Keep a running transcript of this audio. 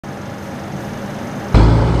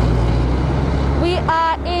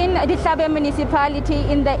are in Dihlabeng Municipality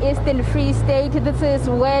in the Eastern Free State. This is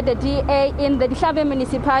where the DA in the Dihlabeng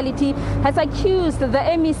Municipality has accused the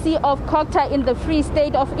MEC of COGTA in the Free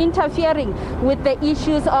State of interfering with the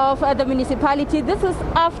issues of the municipality. This is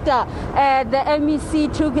after the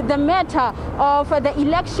MEC took the matter of the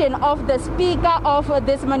election of the Speaker of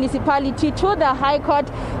this municipality to the High Court,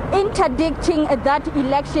 interdicting that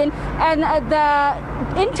election, and the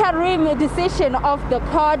interim decision of the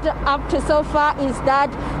court up to so far is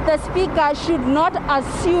that the Speaker should not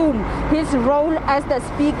assume his role as the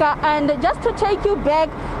Speaker. And just to take you back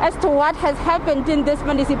as to what has happened in this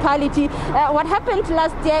municipality, what happened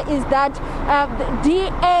last year is that the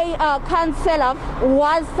DA councillor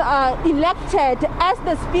was elected as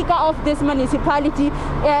the Speaker of this municipality.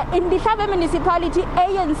 In the Dihlabeng municipality,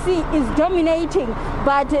 ANC is dominating,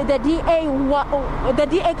 but the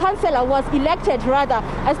DA councillor was elected rather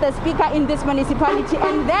as the Speaker in this municipality,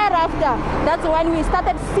 and thereafter that's when we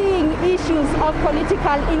started seeing issues of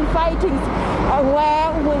political infighting,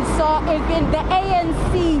 where we saw even the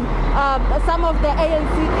ANC, some of the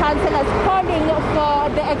ANC councillors calling for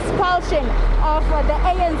the expulsion of the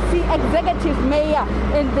ANC executive mayor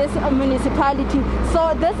in this municipality.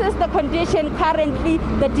 So this is the condition currently.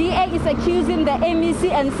 The DA is accusing the MEC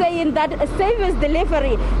and saying that service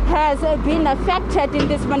delivery has been affected in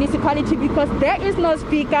this municipality because there is no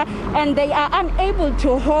Speaker and they are unable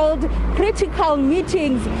to hold critical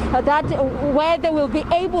meetings where they will be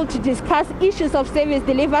able to discuss issues of service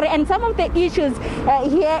delivery. And some of the issues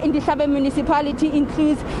here in the Dihlabeng municipality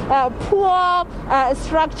includes poor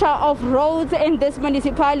structure of roads in this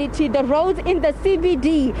municipality. The roads in the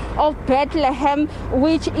CBD of Bethlehem,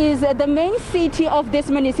 which is the main city of this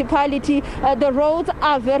municipality, the roads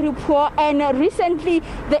are very poor, and recently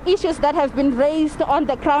the issues that have been raised on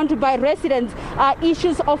the ground by residents are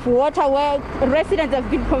issues of water, where residents have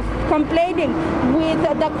been complaining with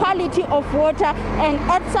the quality of water, and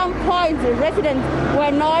at some point residents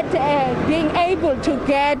were not being able to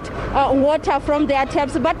get water from their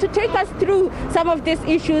taps. But to take us through some of these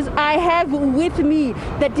issues, I have with me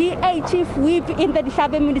the DA Chief Whip in the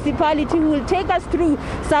Dihlabeng municipality, who will take us through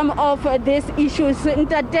some of these issues.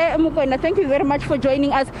 Thank you very much for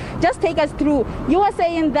joining us. Just take us through. You are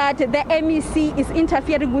saying that the MEC is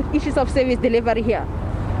interfering with issues of service delivery here.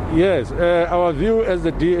 Yes, our view as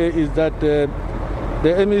the DA is that the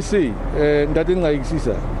MEC, Thembeni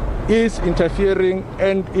Nxangisa, is interfering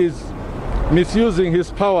and is misusing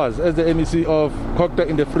his powers as the MEC of COGTA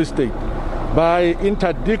in the Free State by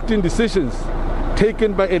interdicting decisions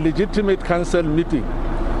taken by a legitimate council meeting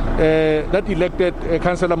that elected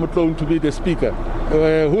Councillor Motloung to be the Speaker,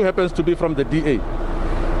 who happens to be from the DA.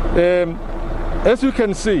 As you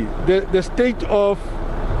can see, the state of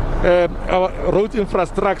our road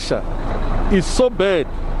infrastructure is so bad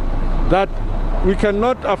that we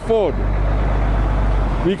cannot afford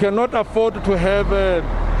to have a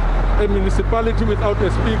municipality without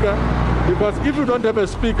a Speaker, because if you don't have a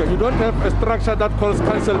Speaker, you don't have a structure that calls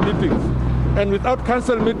council meetings, and without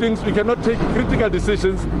council meetings we cannot take critical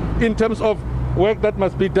decisions in terms of work that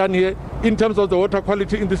must be done here, in terms of the water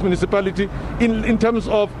quality in this municipality, in terms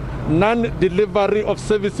of non-delivery of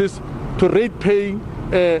services to rate-paying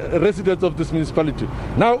residents of this municipality.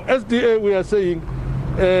 Now, as DA, we are saying,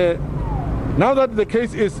 now that the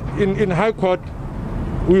case is in High Court,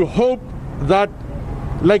 we hope that,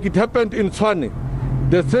 like it happened in Tshwane,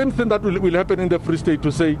 the same thing that will happen in the Free State,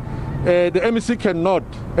 to say the MEC cannot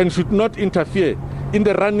and should not interfere in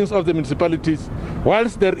the runnings of the municipalities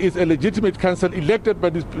whilst there is a legitimate council elected by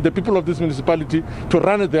the people of this municipality to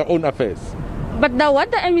run their own affairs. But now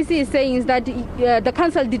what the MEC is saying is that the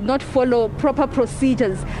council did not follow proper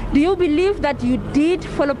procedures. Do you believe that you did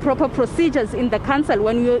follow proper procedures in the council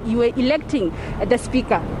when you were electing the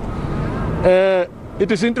Speaker?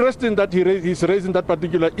 It is interesting that he's raising that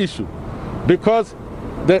particular issue, because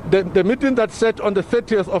the meeting that set on the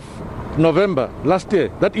 30th of November last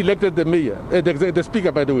year that elected the mayor, the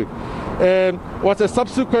Speaker, by the way, was a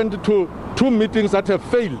subsequent to two meetings that have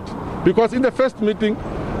failed, because in the first meeting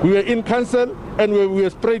we were in council and we were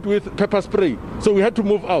sprayed with pepper spray, so we had to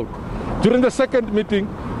move out. During the second meeting,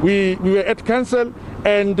 we were at council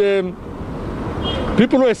and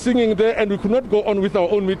people were singing there, and we could not go on with our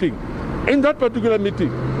own meeting. In that particular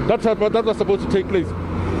meeting, that was supposed to take place,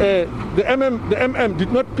 the MM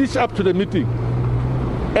did not pitch up to the meeting.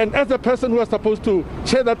 And as the person who was supposed to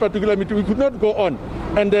chair that particular meeting, we could not go on.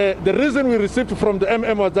 And the reason we received from the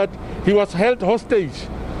MM was that he was held hostage.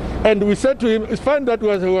 And we said to him, it's fine that he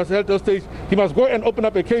was held hostage, he must go and open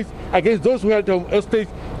up a case against those who held him hostage,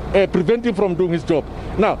 prevent him from doing his job.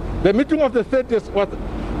 Now, the meeting of the 30th was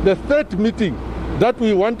the third meeting that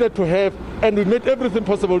we wanted to have and we made everything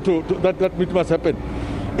possible to that meeting must happen.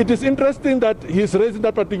 It is interesting that he's raising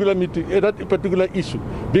that particular meeting, that particular issue,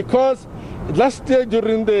 because last year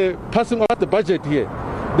during the passing of the budget here,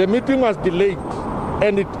 the meeting was delayed,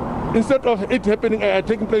 and instead of it happening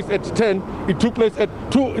taking place at 10, it took place at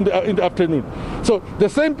 2 in the afternoon. So the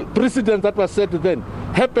same precedent that was set then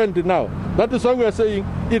happened now. That is why we are saying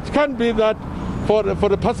it can't be that for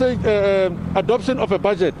the passage adoption of a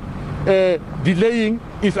budget, delaying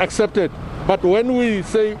is accepted. But when we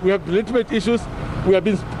say we have legitimate issues, we have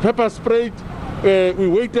been pepper sprayed, we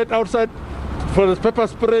waited outside for the pepper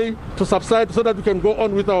spray to subside so that we can go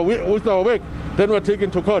on with our work, then we're taken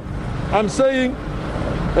to court. I'm saying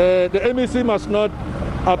the MEC must not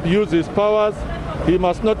abuse his powers. He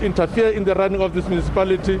must not interfere in the running of this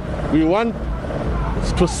municipality. We want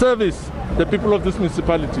to service the people of this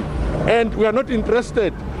municipality. And we are not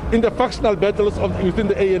interested in the factional battles within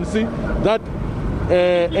the ANC that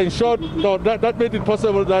that made it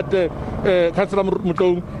possible that Councillor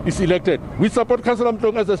Motloung is elected. We support Councillor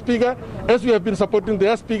Motloung as a speaker, as we have been supporting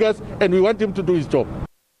their speakers, and we want him to do his job.